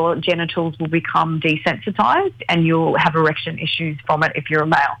 and your genitals will become desensitized, and you'll have erection issues from it if you're a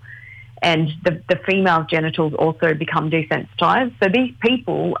male. And the female's genitals also become desensitized. So these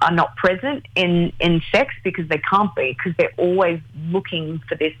people are not present in sex because they can't be, because they're always looking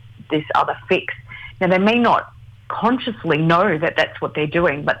for this other fix. Now, they may not consciously know that that's what they're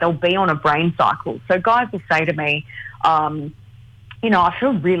doing, but they'll be on a brain cycle. So guys will say to me, I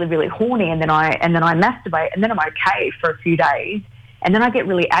feel really, really horny, and then I masturbate, and then I'm okay for a few days, and then I get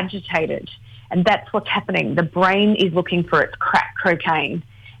really agitated. And that's what's happening. The brain is looking for its crack cocaine,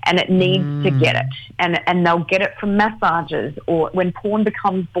 and it needs to get it. And they'll get it from massages, or when porn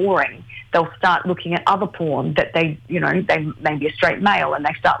becomes boring, they'll start looking at other porn that they may be a straight male, and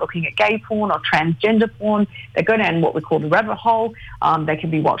they start looking at gay porn or transgender porn. They go down what we call the rabbit hole. They can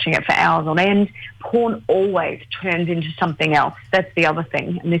be watching it for hours on end. Porn always turns into something else. That's the other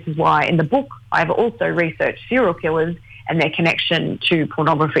thing. And this is why in the book I've also researched serial killers and their connection to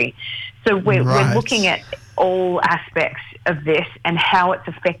pornography. So we're looking at all aspects of this and how it's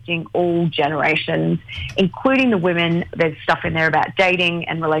affecting all generations, including the women. There's stuff in there about dating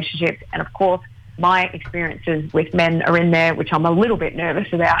and relationships. And, of course, my experiences with men are in there, which I'm a little bit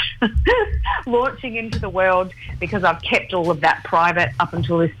nervous about launching into the world, because I've kept all of that private up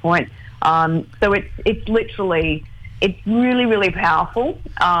until this point. So it's literally... It's really, really powerful,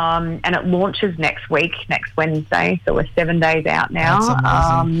 and it launches next Wednesday. So we're 7 days out now.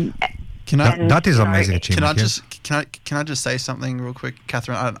 That's amazing. That is amazing. Can I just say something real quick,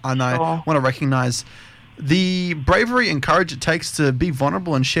 Catherine? I want to recognise the bravery and courage it takes to be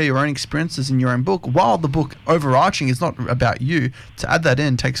vulnerable and share your own experiences in your own book. While the book overarching is not about you, to add that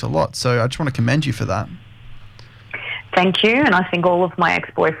in takes a lot. So I just want to commend you for that. Thank you, and I think all of my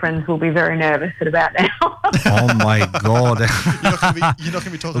ex-boyfriends will be very nervous at about now. Oh my God! You're not going to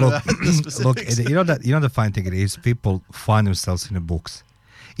be talking about the specifics. Look, the fine thing is people find themselves in the books.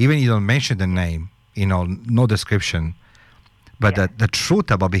 Even you don't mention the name, no description, but the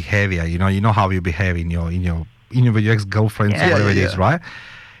truth about behavior. You know how you behave in your with your ex-girlfriends or whatever it is, right?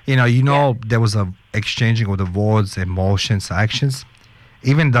 There was a exchanging of the words, emotions, actions.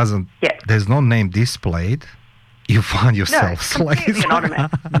 Even there's no name displayed. You find yourself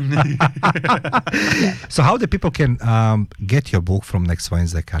anonymous. So how the people can get your book from next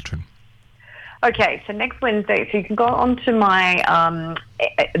Wednesday, Catherine? Okay, so next Wednesday, so you can go onto my,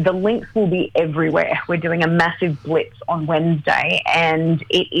 the links will be everywhere. We're doing a massive blitz on Wednesday, and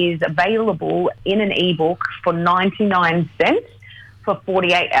it is available in an ebook for 99 cents for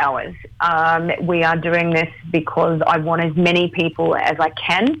 48 hours. We are doing this because I want as many people as I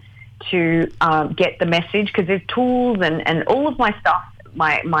can to get the message, because there's tools and all of my stuff,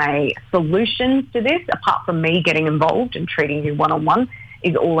 my solutions to this, apart from me getting involved and treating you one-on-one,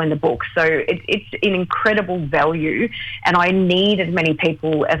 is all in the book. So it's an incredible value, and I need as many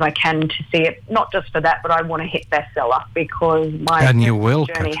people as I can to see it, not just for that, but I want to hit bestseller, because my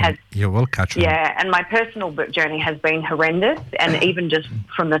journey has... You will, Catherine. Yeah, and my personal journey has been horrendous, and even just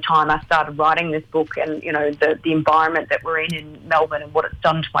from the time I started writing this book and, the environment that we're in Melbourne and what it's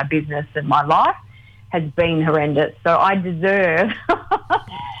done to my business and my life has been horrendous. So I deserve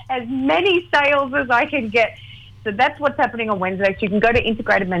as many sales as I can get. So that's what's happening on Wednesday. So you can go to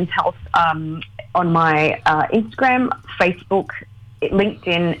Integrated Men's Health on my Instagram, Facebook,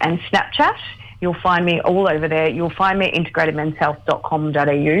 LinkedIn and Snapchat. You'll find me all over there. You'll find me at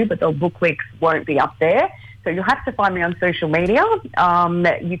integratedmenshealth.com.au, but the book links won't be up there. So you'll have to find me on social media.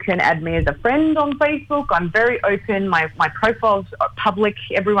 You can add me as a friend on Facebook. I'm very open. My profiles are public.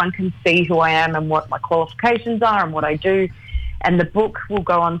 Everyone can see who I am and what my qualifications are and what I do. And the book will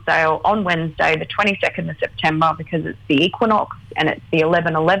go on sale on Wednesday, the 22nd of September, because it's the equinox and it's the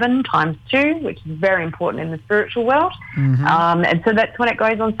 1111 times 2, which is very important in the spiritual world. Mm-hmm. And so that's when it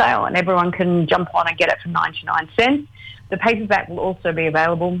goes on sale, and everyone can jump on and get it for 99 cents. The paperback will also be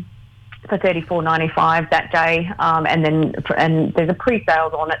available for $34.95 that day, and there's a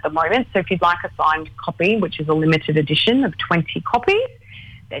pre-sales on at the moment. So if you'd like a signed copy, which is a limited edition of 20 copies,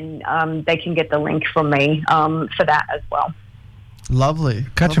 then they can get the link from me for that as well. Lovely.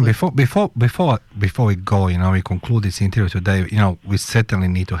 Catherine, before we go, we conclude this interview today, we certainly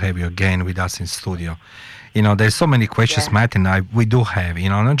need to have you again with us in studio. There's so many questions Matt and I, we do have,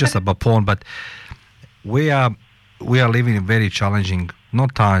 not just about porn, but we are living in very challenging,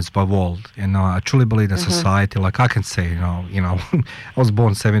 not times, but world. I truly believe that society, like I can say, I was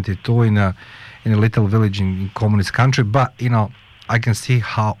born 72 in a little village in communist country, but, I can see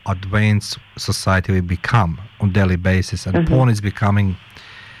how advanced society will become on a daily basis, and porn is becoming...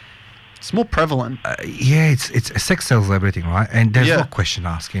 It's more prevalent. It's sex sells everything, right? And there's no question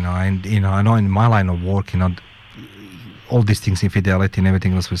asked, and I know in my line of work, all these things, infidelity and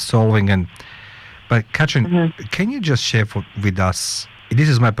everything else we're solving. But Catherine, can you just share with us, this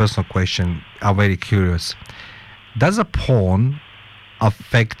is my personal question, I'm very curious, does a porn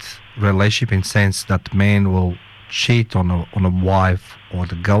affect relationship in sense that men will cheat on a wife or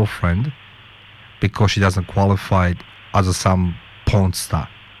the girlfriend because she doesn't qualify as some porn star?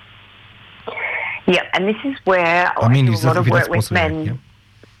 Yeah, and this is where I do a lot of work with men.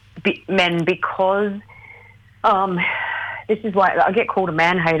 Men, because this is why I get called a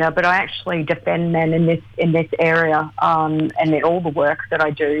man hater, but I actually defend men in this area and in all the work that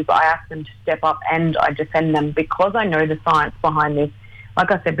I do. But I ask them to step up and I defend them because I know the science behind this.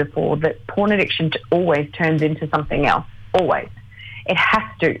 Like I said before, that porn addiction always turns into something else. Always. It has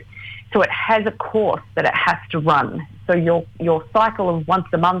to. So it has a course that it has to run. So your cycle of once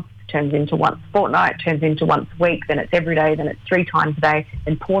a month turns into once a fortnight, turns into once a week, then it's every day, then it's 3 times a day,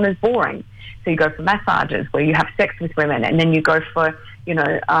 and porn is boring. So you go for massages where you have sex with women, and then you go for,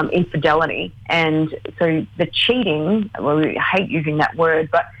 infidelity. And so the cheating, well, we hate using that word,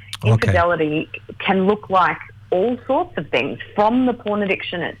 but infidelity can look like all sorts of things from the porn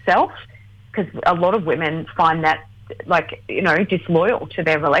addiction itself, because a lot of women find that disloyal to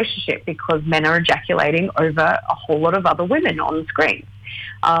their relationship because men are ejaculating over a whole lot of other women on screen.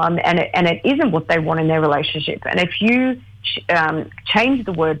 And it isn't what they want in their relationship. And if you change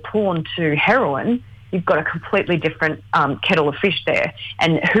the word porn to heroin, you've got a completely different kettle of fish there.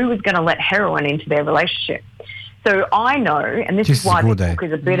 And who is going to let heroin into their relationship? So I know, and this is why this book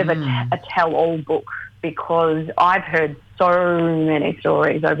is a bit of a tell-all book, because I've heard so many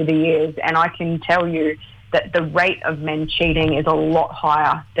stories over the years, and I can tell you that the rate of men cheating is a lot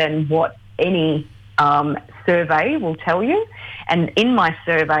higher than what any survey will tell you. And in my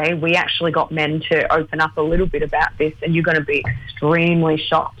survey, we actually got men to open up a little bit about this, and you're going to be extremely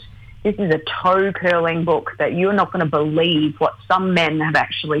shocked. This is a toe-curling book that you're not going to believe what some men have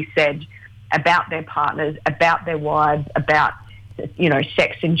actually said about their partners, about their wives, about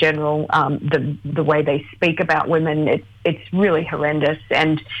sex in general, the way they speak about women. It's really horrendous.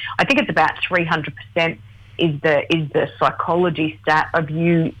 And I think it's about 300% is the psychology stat of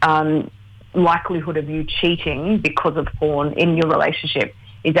you, likelihood of you cheating because of porn in your relationship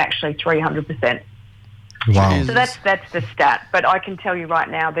is actually 300%. Wow. So that's the stat. But I can tell you right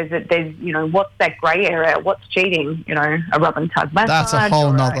now, there's what's that grey area? What's cheating? A rub and tug massage. That's a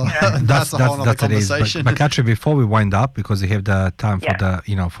whole nother. That's a whole nother conversation. But Catherine, before we wind up, because we have the time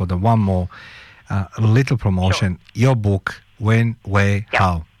for the one more little promotion, your book, When, Where,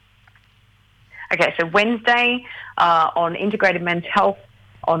 How. Okay, so Wednesday on Integrated Men's Health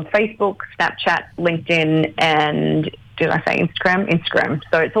on Facebook, Snapchat, LinkedIn, and did I say Instagram? Instagram.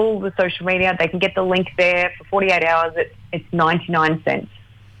 So it's all the social media. They can get the link there for 48 hours. It's 99 cents.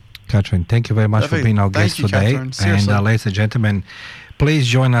 Catherine, thank you very much for being our guest today. And ladies and gentlemen, please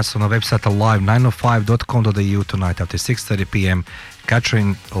join us on our website alive905.com.au tonight after 6:30 p.m.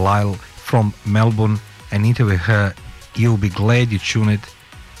 Catherine Lyell from Melbourne, and interview her. You'll be glad you tuned it,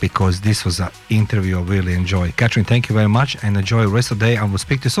 because this was an interview I really enjoyed. Catherine, thank you very much, and enjoy the rest of the day, and we'll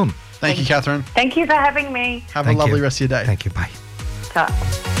speak to you soon. Thank you, Catherine. Thank you for having me. Have a lovely rest of your day. Thank you. Bye. Ta.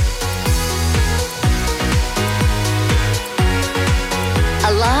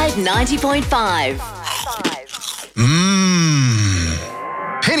 Alive 90.5.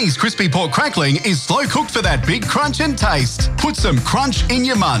 Penny's Crispy Pork Crackling is slow cooked for that big crunch and taste. Put some crunch in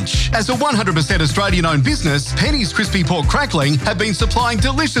your munch. As a 100% Australian-owned business, Penny's Crispy Pork Crackling have been supplying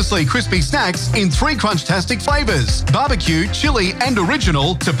deliciously crispy snacks in 3 crunch-tastic flavours: barbecue, chili and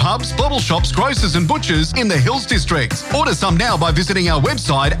original to pubs, bottle shops, grocers and butchers in the Hills District. Order some now by visiting our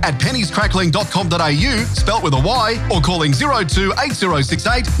website at pennyscrackling.com.au, spelt with a Y, or calling 02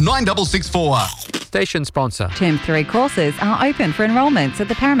 8068 9664. Station sponsor. Term 3 courses are open for enrolments at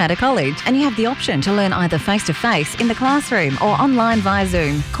the Parramatta College, and you have the option to learn either face-to-face in the classroom or online via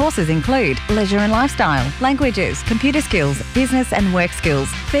Zoom. Courses include leisure and lifestyle, languages, computer skills, business and work skills.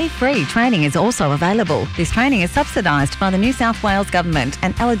 Fee-free training is also available. This training is subsidised by the New South Wales Government,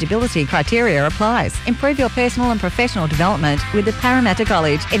 and eligibility criteria applies. Improve your personal and professional development with the Parramatta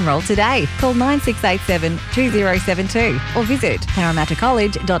College. Enrol today. Call 9687 2072 or visit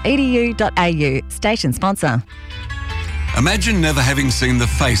parramattacollege.edu.au. Station sponsor. Imagine never having seen the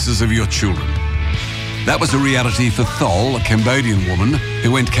faces of your children. That was a reality for Thol, a Cambodian woman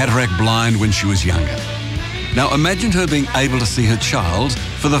who went cataract blind when she was younger. Now imagine her being able to see her child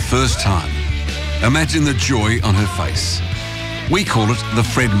for the first time. Imagine the joy on her face. We call it the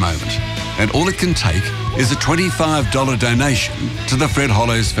Fred moment, and all it can take is a $25 donation to the Fred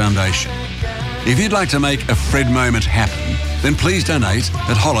Hollows Foundation. If you'd like to make a Fred moment happen, then please donate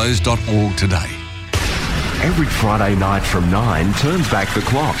at hollows.org today. Every Friday night from 9 turns back the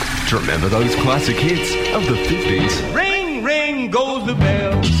clock to remember those classic hits of the 50s. Ring, ring goes the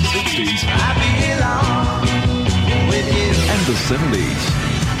bell. 60s. I belong with you. And the 70s.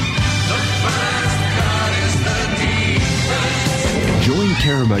 Join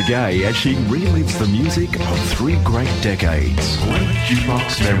Kara McGay as she relives the music of 3 great decades. Great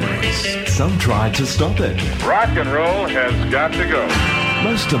jukebox memories. Some tried to stop it. Rock and roll has got to go.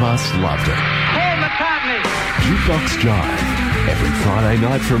 Most of us loved it. Paul McCartney. Jukebox Jive. Every Friday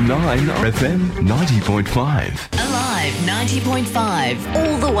night from 9 on FM 90.5. Alive 90.5.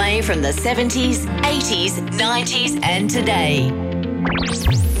 All the way from the 70s, 80s, 90s and today.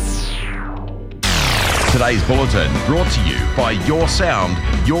 Today's bulletin brought to you by Your Sound,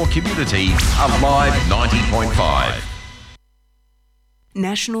 Your Community, Alive 90.5.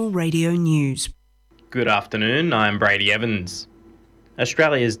 National Radio News. Good afternoon, I'm Brady Evans.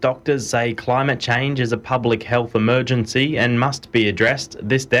 Australia's doctors say climate change is a public health emergency and must be addressed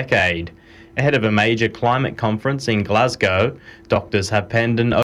this decade. Ahead of a major climate conference in Glasgow, doctors have penned an